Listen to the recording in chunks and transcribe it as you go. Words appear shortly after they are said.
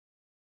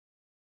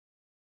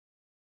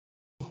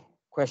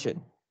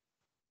question.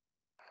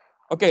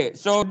 Okay,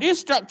 so this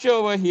structure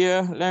over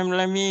here,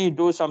 let me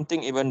do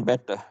something even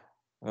better.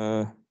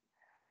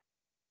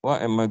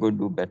 What am I going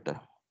to do better?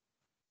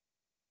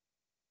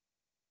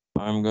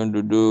 I'm going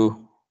to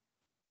do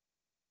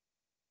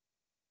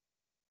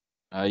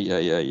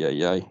We're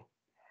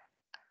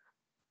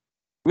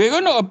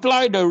going to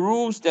apply the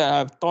rules that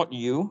I've taught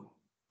you.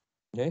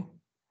 Okay.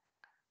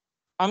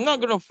 I'm not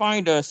going to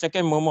find the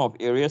second moment of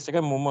area.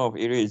 Second moment of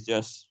area is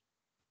just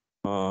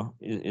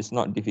it's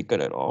not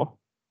difficult at all.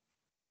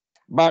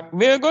 But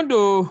we're going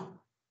to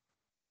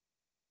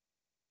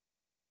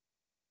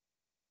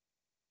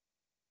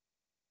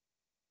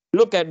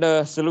look at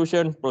the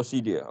solution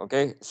procedure.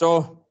 Okay.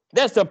 So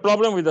that's the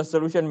problem with the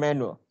solution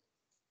manual.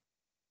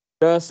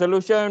 The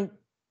solution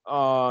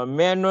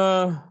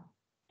manual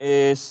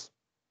is,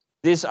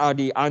 these are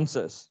the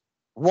answers.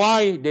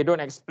 Why? They don't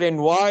explain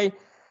why.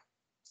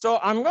 So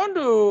I'm going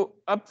to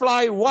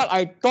apply what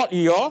I taught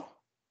you all.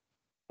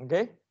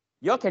 Okay.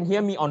 You all can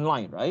hear me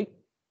online, right?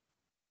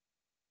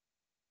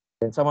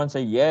 Can someone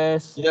say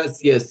yes?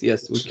 Yes,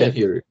 we can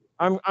hear you.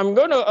 I'm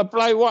going to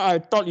apply what I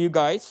taught you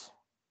guys,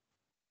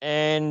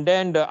 and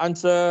then the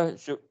answer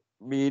should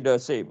be the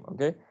same.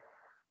 Okay.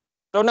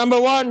 So number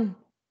one,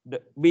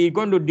 we're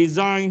going to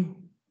design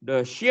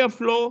the shear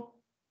flow.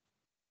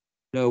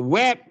 The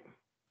web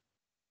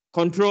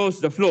controls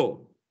the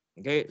flow.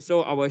 Okay.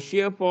 So our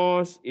shear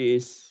force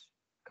is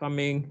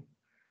coming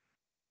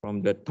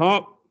from the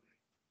top.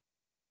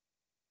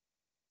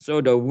 So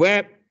the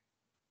web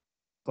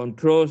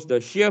controls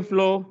the shear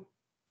flow,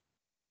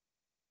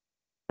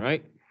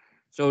 right?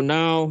 So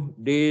now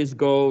this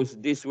goes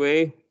this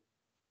way,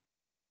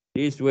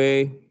 this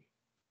way,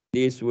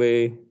 this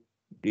way,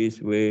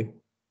 this way,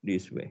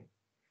 this way.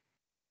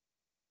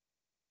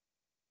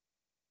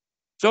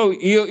 So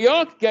you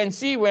all can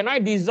see when I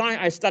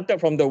designed, I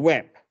started from the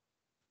web.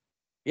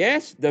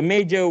 Yes, the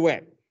major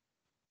web.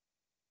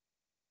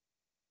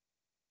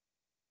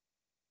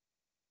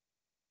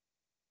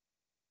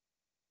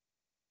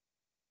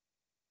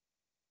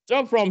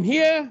 So from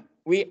here,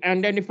 we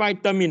identify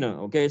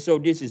terminal. Okay, so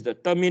this is the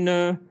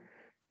terminal.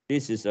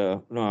 This is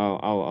no,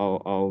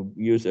 I'll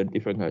use a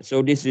different card.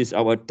 So this is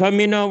our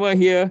terminal over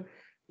here.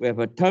 We have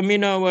a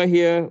terminal over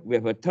here. We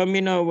have a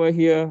terminal over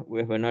here. We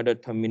have another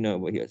terminal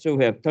over here. So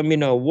we have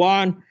terminal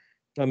 1,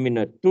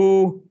 terminal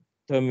 2,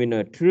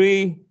 terminal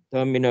 3,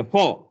 terminal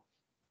 4.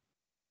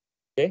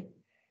 Okay.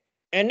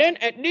 And then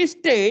at this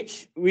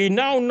stage, we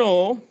now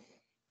know,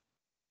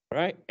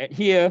 right? At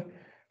here,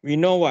 we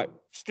know what?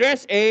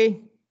 Stress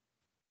A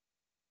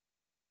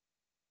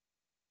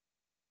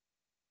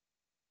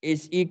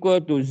is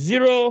equal to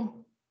 0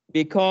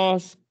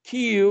 because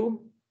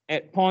Q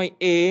at point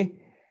A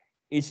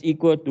is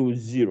equal to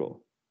 0.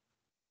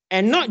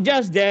 And not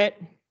just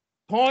that,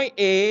 point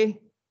A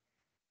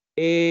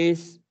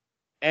is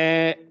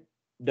at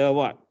the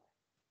what?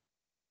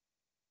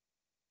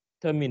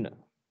 Terminal.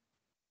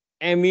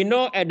 And we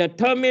know at the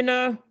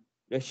terminal,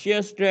 the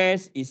shear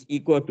stress is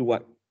equal to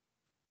what?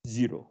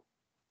 0.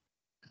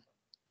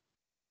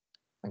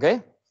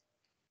 Okay?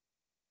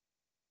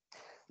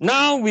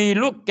 Now we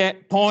look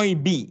at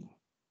point B.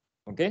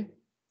 Okay?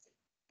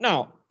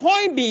 Now,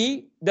 point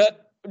B, the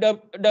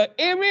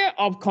area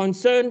of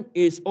concern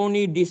is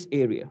only this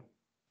area.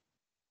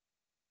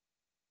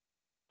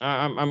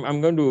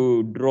 I'm going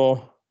to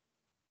draw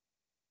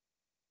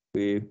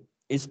with,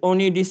 it's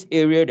only this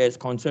area that's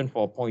concerned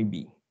for point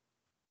B.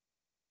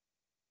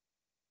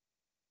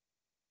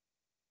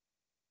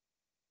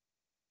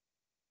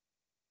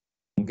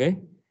 Okay.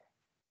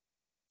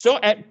 So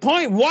at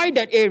point, why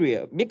that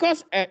area?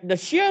 Because at the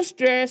shear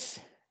stress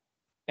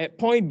at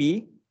point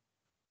B,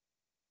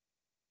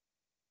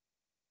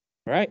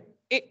 right,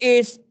 it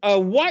is a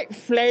wide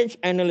flange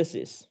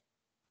analysis.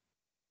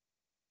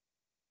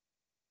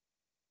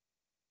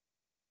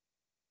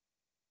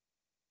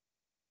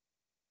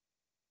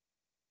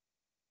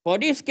 For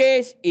this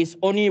case, it's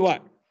only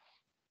what?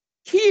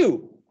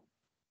 Q,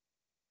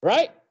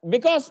 right?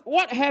 Because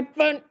what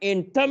happened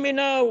in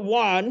terminal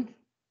 1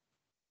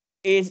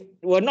 is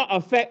will not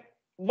affect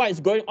what is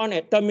going on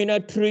at terminal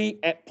 3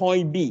 at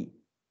point B.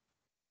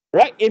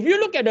 Right? If you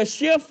look at the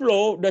shear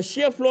flow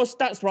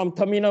starts from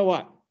terminal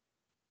what?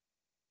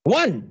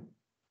 1.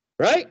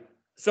 Right?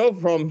 So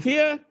from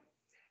here,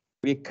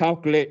 we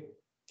calculate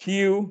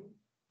Q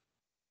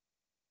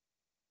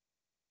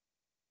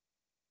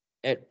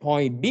at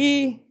point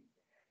B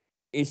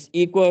is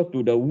equal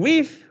to the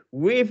width.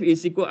 Width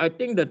is equal, I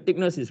think the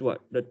thickness is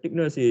what? The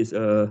thickness is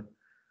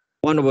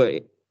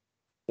 1/8.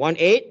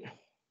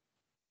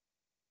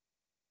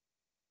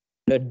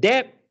 The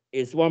depth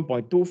is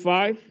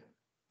 1.25.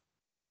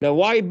 The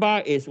y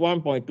bar is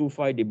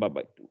 1.25 divided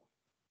by 2.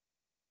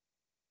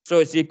 So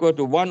it's equal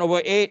to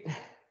 1/8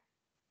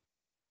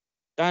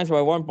 times by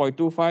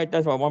 1.25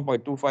 times by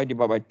 1.25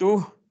 divided by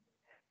 2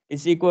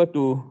 is equal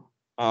to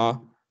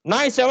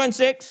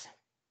 976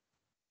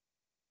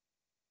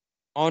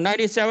 or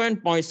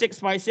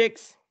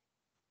 97.656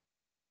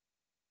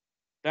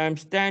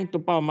 times 10 to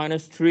the power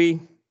minus 3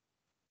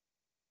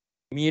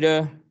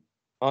 meter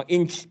or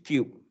inch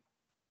cube.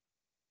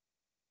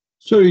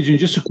 Sorry, Jun,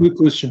 just a quick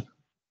question.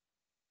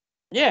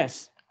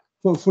 Yes.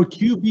 For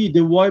QB, the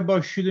y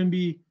bar shouldn't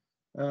be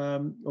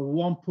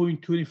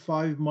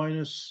 1.25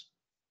 minus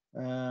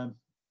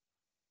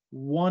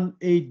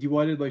 1/8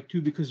 divided by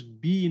 2 because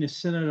B in the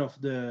center of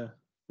the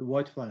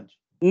white flange.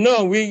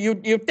 No,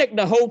 you take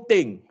the whole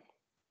thing.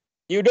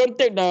 You don't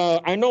take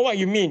the. I know what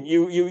you mean.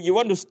 You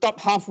want to stop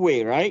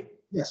halfway, right?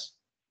 Yes.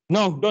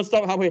 No, don't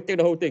stop halfway. Take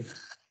the whole thing.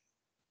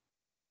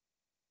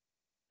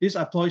 This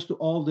applies to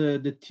all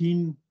the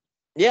team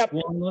Yep.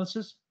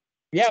 analysis.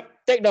 Yep.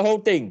 Take the whole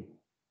thing.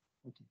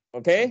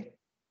 Okay.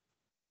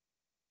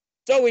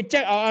 So we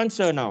check our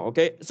answer now.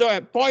 Okay. So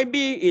at point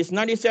B is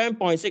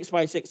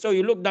 97.656. So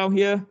you look down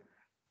here.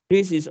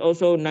 This is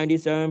also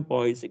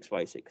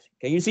 97.656.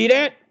 Can you see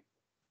that?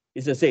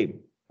 It's the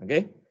same.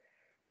 Okay.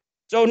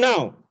 So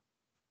now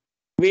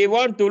we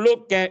want to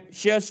look at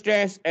shear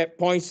stress at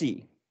point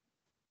C.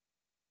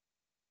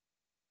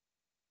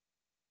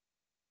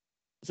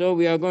 So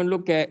we are going to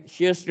look at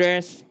shear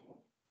stress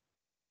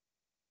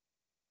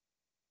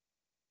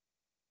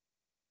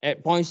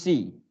at point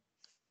C.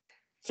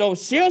 So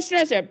shear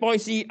stress at point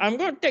C, I'm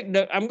going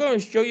to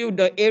show you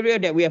the area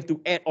that we have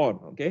to add on.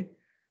 Okay.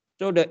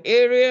 So the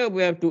area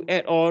we have to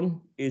add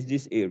on is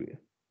this area.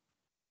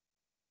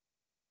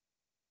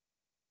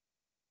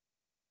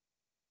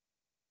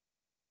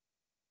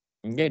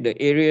 Okay,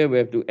 the area we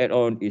have to add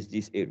on is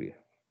this area.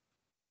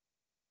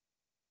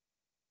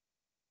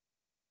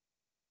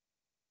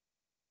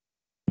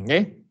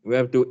 Okay, we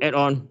have to add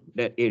on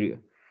that area.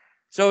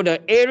 So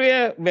the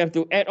area we have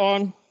to add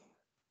on,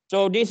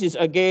 so this is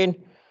again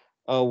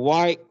a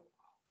white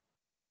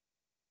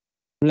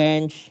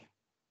flange.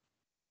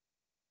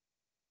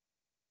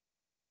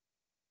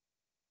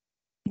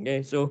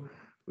 Okay, so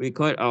we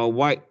call it our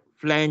white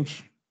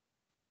flange.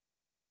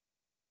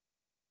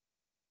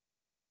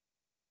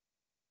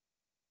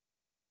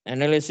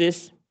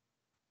 Analysis.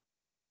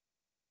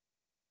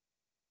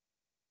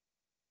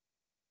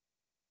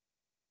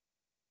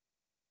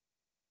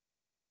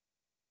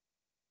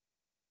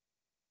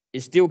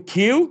 Is still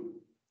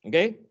Q.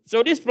 Okay,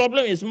 so this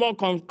problem is more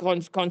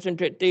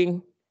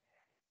concentrating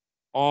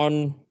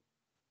on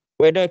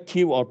whether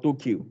Q or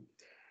 2Q.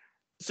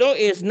 So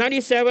it's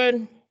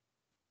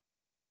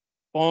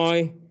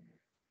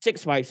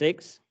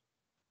 97.656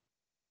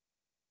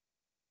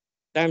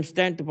 times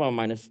 10 to the power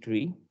minus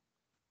 3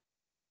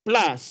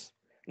 plus.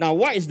 Now,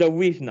 what is the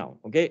width now?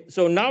 Okay,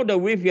 so now the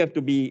width we have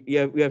to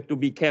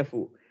be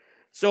careful.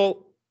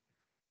 So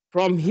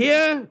from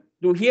here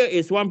to here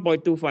is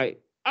 1.25.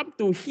 Up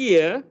to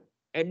here,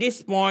 at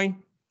this point,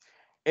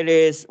 it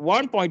is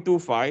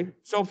 1.25.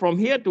 So from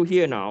here to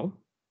here now,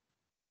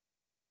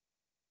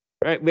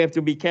 right, we have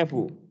to be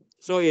careful.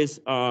 So it's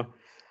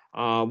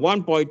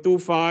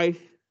 1.25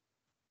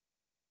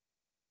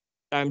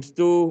 times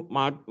 2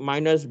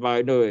 minus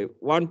by the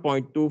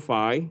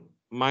 1.25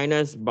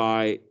 minus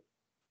by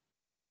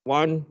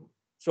 1.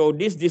 So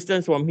this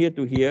distance from here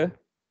to here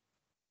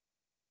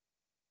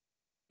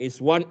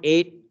is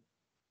 1/8.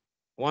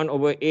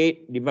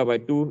 1/8 divided by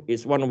 2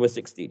 is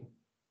 1/16.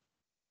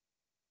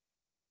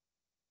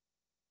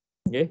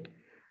 Okay.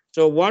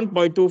 So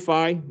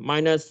 1.25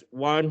 minus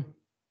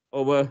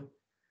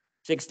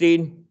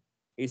 1/16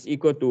 is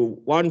equal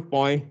to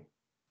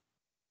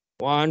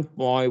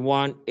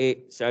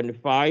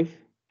 1.1875.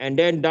 And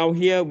then down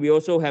here, we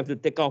also have to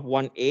take off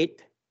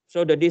 1/8.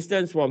 So the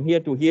distance from here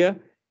to here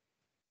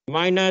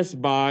minus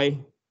by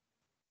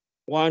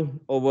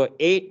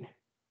 1/8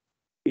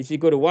 is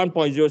equal to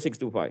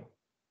 1.0625.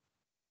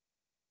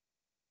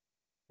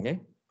 Okay.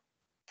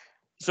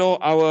 So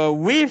our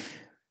width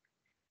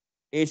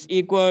is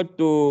equal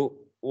to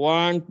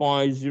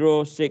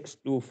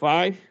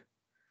 1.0625.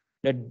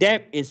 The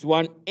depth is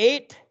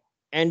 1/8,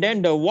 and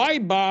then the y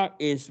bar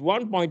is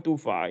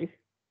 1.25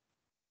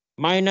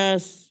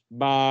 minus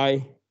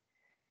by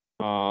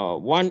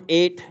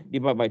 1/8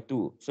 divided by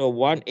 2. So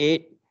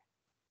 1/8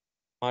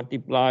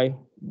 multiplied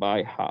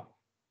by half.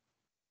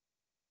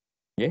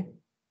 Okay.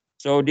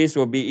 So this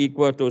will be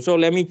equal to, so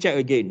let me check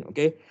again.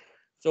 Okay.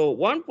 So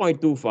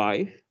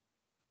 1.25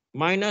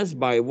 minus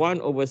by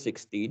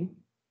 1/16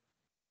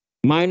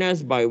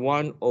 minus by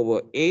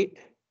 1/8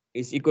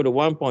 is equal to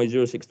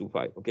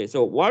 1.0625. Okay,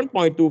 so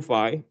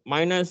 1.25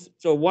 minus,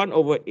 so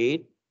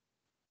 1/8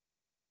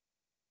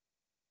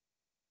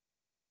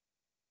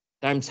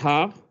 times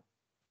half.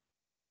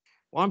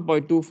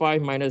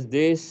 1.25 minus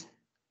this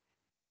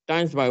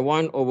times by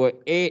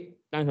 1/8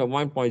 times by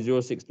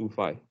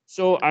 1.0625.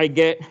 So I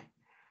get,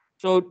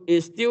 so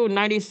it's still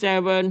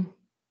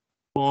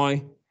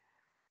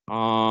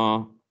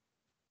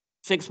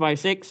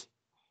 97.656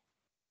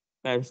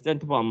 times 10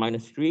 to the power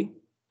minus 3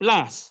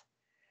 plus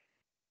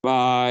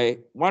by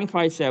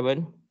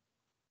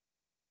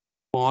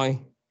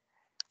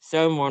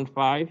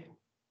 157.715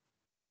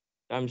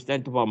 times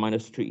 10 to the power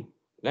minus 3.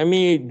 Let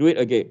me do it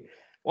again.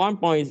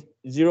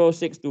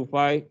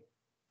 1.0625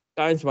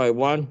 times by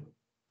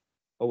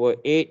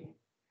 1/8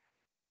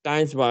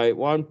 times by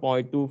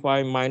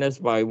 1.25 minus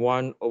by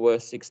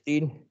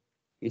 1/16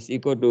 is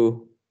equal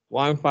to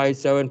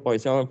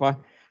 157.75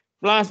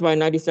 plus by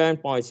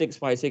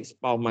 97.656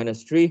 power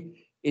minus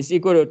 3 is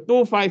equal to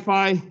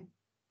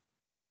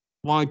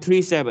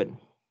 255.37.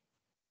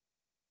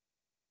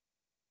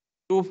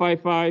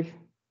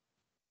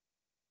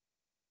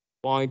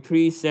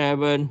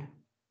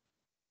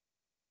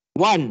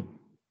 255.371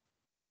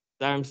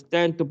 times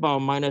 10 to the power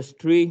minus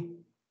 3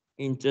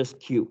 inches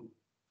cubed.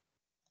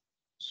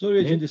 Sorry,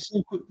 Okay. Eugene,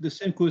 the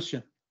same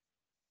question.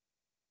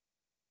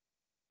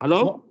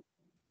 Hello?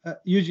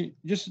 Eugene,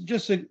 just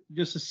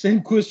the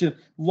same question.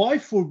 Why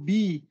for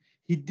B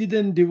he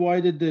didn't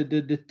divided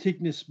the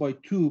thickness by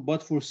 2,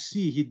 but for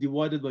C he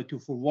divided by 2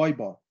 for Y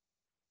bar?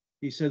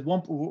 He said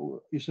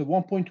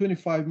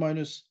 1.25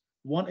 minus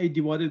 1/8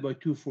 divided by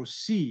 2 for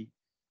C.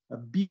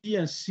 B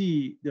and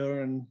C,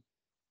 they're in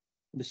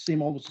the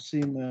same, almost the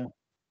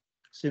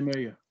same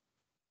area.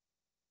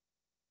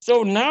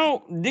 So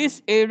now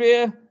this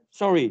area,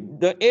 sorry,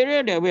 the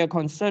area that we are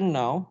concerned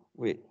now,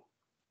 wait.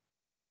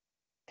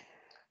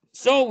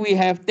 So we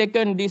have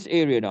taken this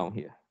area down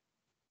here.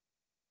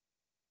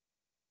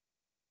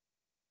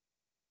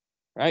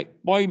 Right?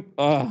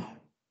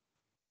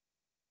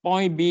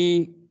 Point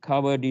B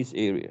cover this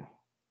area.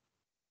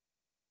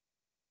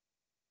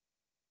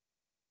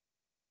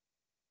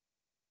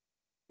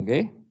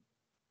 Okay.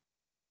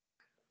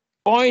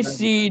 Point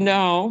C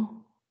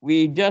now,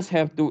 we just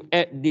have to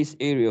add this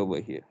area over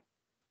here.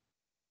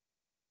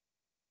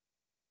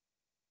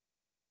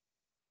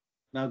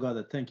 Now got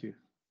it. Thank you.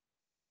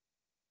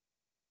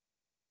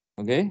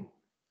 Okay.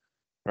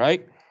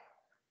 Right.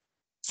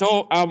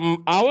 So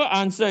our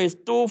answer is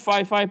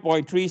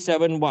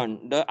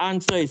 255.371. The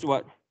answer is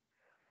what?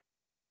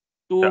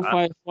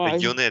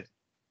 255. The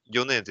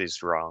unit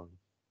is wrong.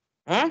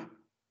 Huh?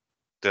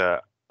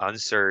 The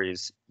answer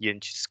is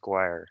inch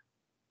square.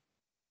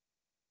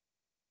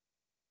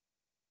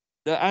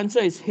 The answer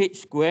is h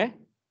square.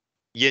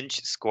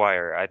 Inch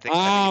square. I think.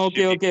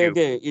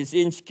 Okay. It's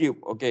inch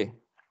cube. Okay.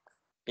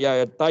 Yeah,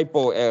 a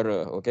typo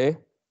error. Okay.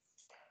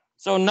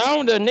 So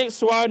now the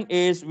next one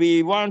is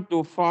we want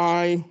to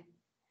find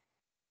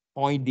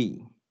point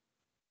D.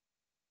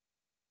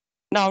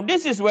 Now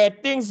this is where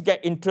things get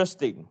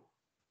interesting.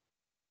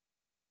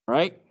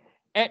 Right?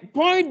 At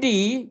point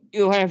D,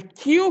 you have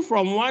Q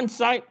from one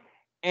side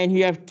and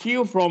you have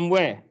Q from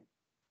where?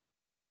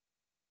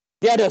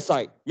 The other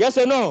side. Yes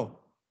or no?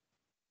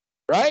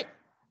 Right?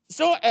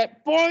 So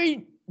at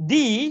point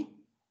D,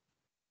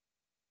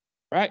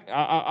 right?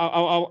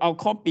 I'll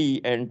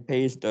copy and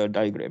paste the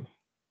diagram.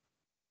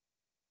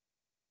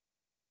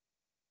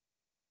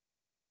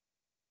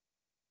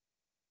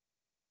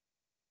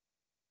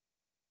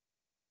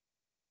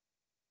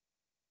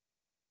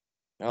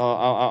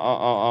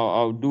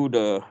 I'll do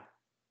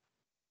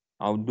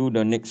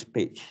the next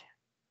page.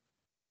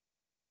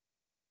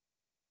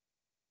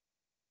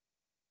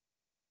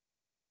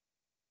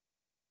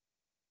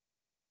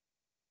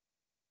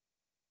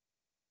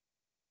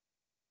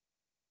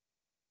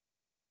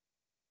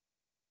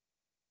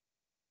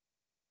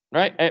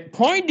 Right, at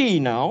point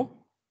D now,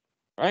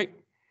 right?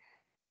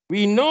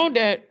 We know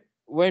that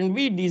when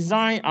we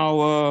design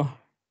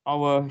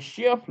our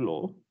shear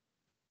flow,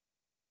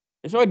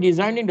 that's why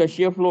designing the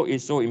shear flow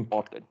is so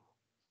important.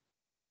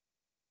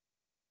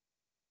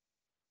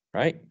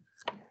 Right?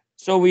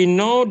 So we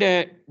know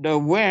that the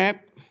web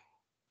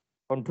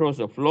controls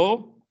the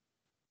flow.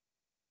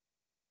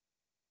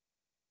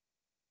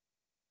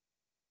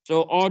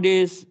 So all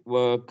this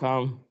will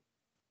come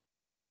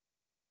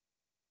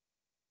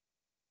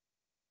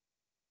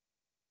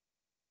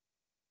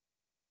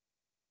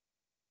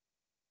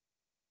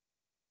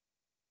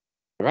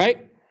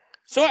right.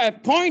 So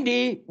at point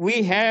D,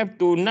 we have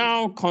to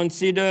now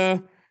consider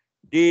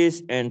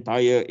this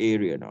entire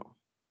area now.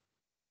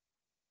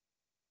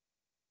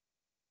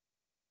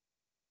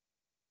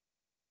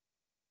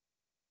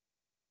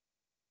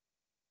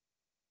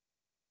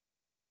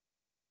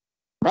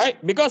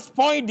 Right? Because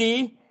point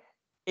D,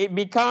 it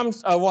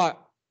becomes a what?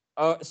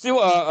 Still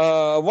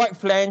a white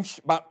flange,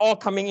 but all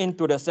coming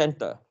into the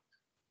center.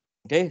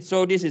 Okay,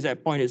 so this is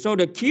at point D. So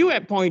the Q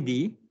at point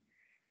D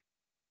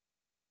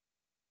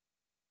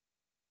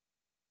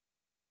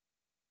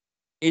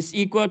is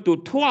equal to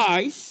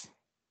twice,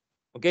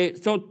 okay,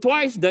 so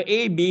twice the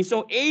AB.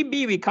 So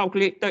AB we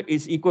calculated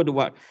is equal to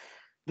what?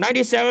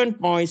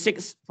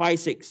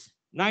 97.656.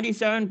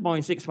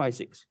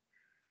 97.656.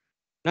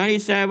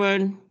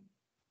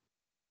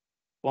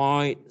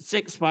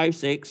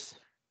 97.656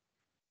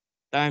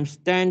 times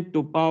 10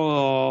 to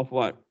power of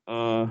what?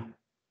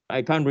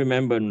 I can't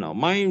remember now.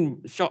 My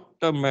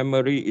short-term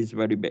memory is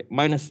very bad.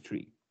 Minus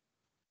 3.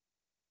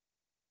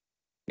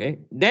 Okay.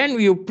 Then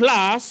you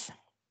plus.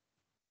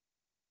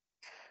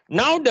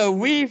 Now the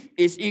width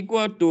is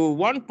equal to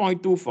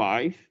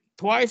 1.25,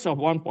 twice of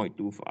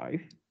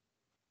 1.25.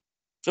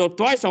 So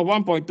twice of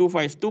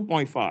 1.25 is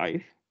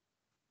 2.5.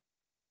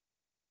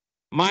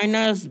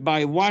 Minus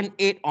by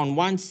 1/8 on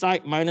one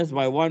side, minus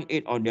by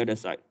 1/8 on the other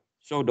side.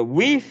 So the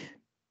width,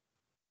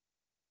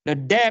 the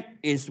depth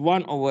is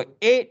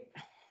 1/8,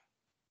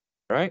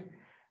 right?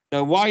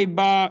 The Y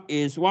bar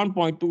is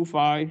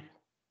 1.25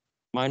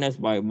 minus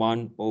by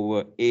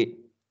 1/8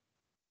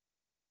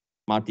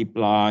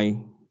 multiply